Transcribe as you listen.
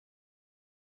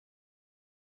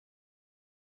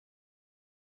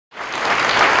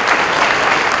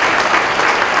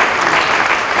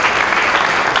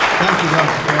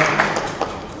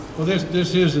Well,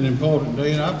 this is an important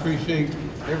day, and I appreciate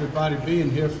everybody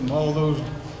being here from all those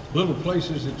little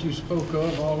places that you spoke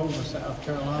of all over South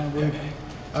Carolina.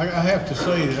 I have to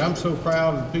say that I'm so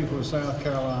proud of the people of South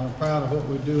Carolina, proud of what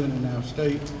we're doing in our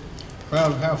state,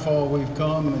 proud of how far we've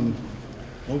come, and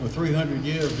over 300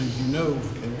 years, as you know,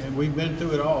 and we've been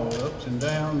through it all, ups and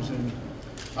downs, and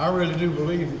I really do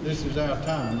believe that this is our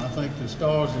time. I think the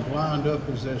stars have lined up,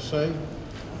 as they say.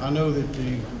 I know that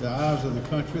the eyes of the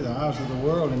country, the eyes of the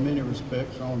world in many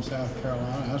respects are on South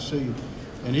Carolina. I see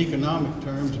in economic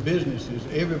terms, businesses,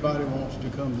 everybody wants to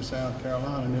come to South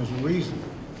Carolina, and there's a reason.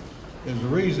 There's a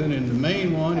reason, and the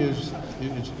main one is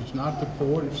it's not the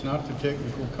port, it's not the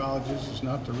technical colleges, it's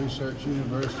not the research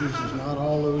universities, it's not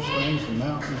all those things, the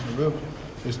mountains, the rivers.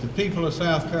 It's the people of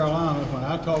South Carolina. When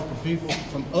I talk to people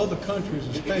from other countries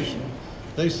especially,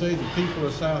 they say the people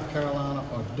of South Carolina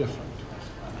are different.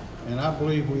 And I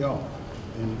believe we are.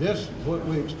 And this, what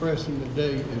we're expressing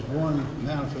today, is one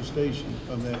manifestation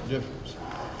of that difference.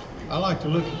 I like to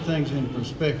look at things in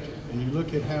perspective, and you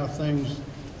look at how things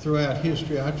throughout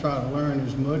history, I try to learn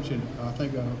as much, and I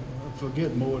think I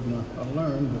forget more than I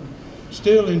learn, but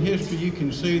still in history you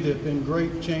can see there have been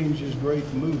great changes, great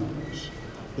movements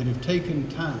that have taken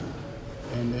time,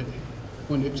 and that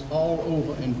when it's all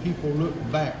over and people look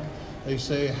back, they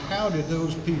say, how did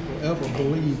those people ever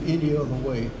believe any other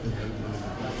way that they believed?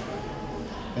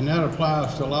 And that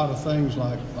applies to a lot of things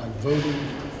like voting,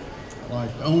 like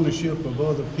ownership of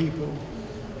other people,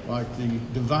 like the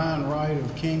divine right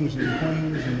of kings and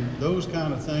queens, and those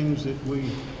kind of things that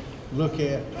we look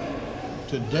at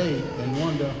today and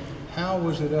wonder, how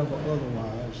was it ever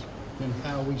otherwise than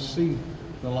how we see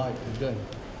the light today?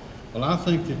 Well, I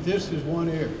think that this is one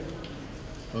area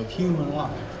of human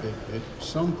life that at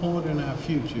some point in our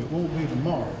future, it won't be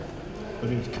tomorrow, but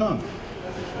it's coming.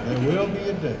 There will be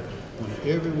a day when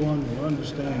everyone will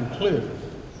understand clearly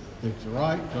that the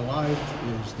right to life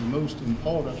is the most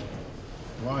important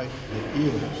right that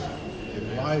is.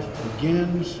 That life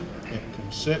begins at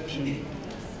conception.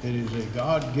 It is a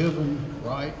God-given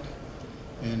right,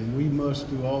 and we must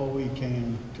do all we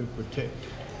can to protect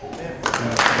it.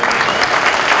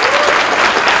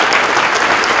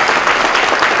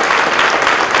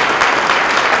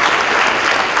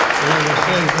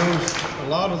 A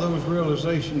lot of those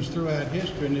realizations throughout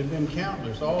history, and there have been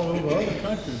countless all over other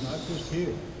countries, not just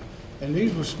here. And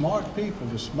these were smart people,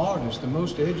 the smartest, the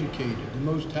most educated, the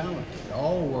most talented.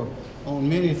 All were, on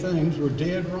many things, were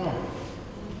dead wrong,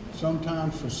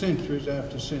 sometimes for centuries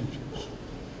after centuries.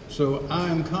 So I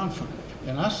am confident,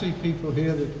 and I see people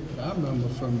here that I remember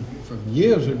from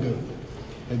years ago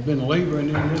had been laboring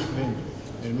in this vineyard,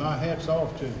 and my hat's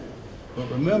off to them. But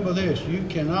remember this, you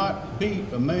cannot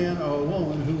beat a man or a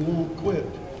woman who won't quit.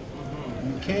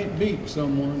 You can't beat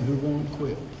someone who won't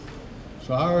quit.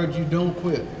 So I urge you, don't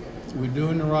quit. We're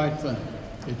doing the right thing.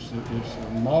 It's a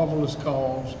marvelous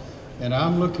cause, and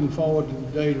I'm looking forward to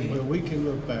the day where we can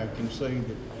look back and say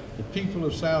that the people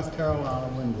of South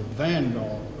Carolina were in the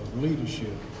vanguard of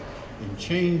leadership in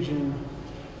changing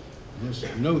this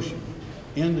notion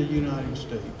in the United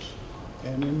States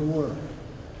and in the world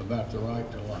about the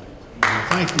right to life.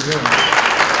 Thank you very much.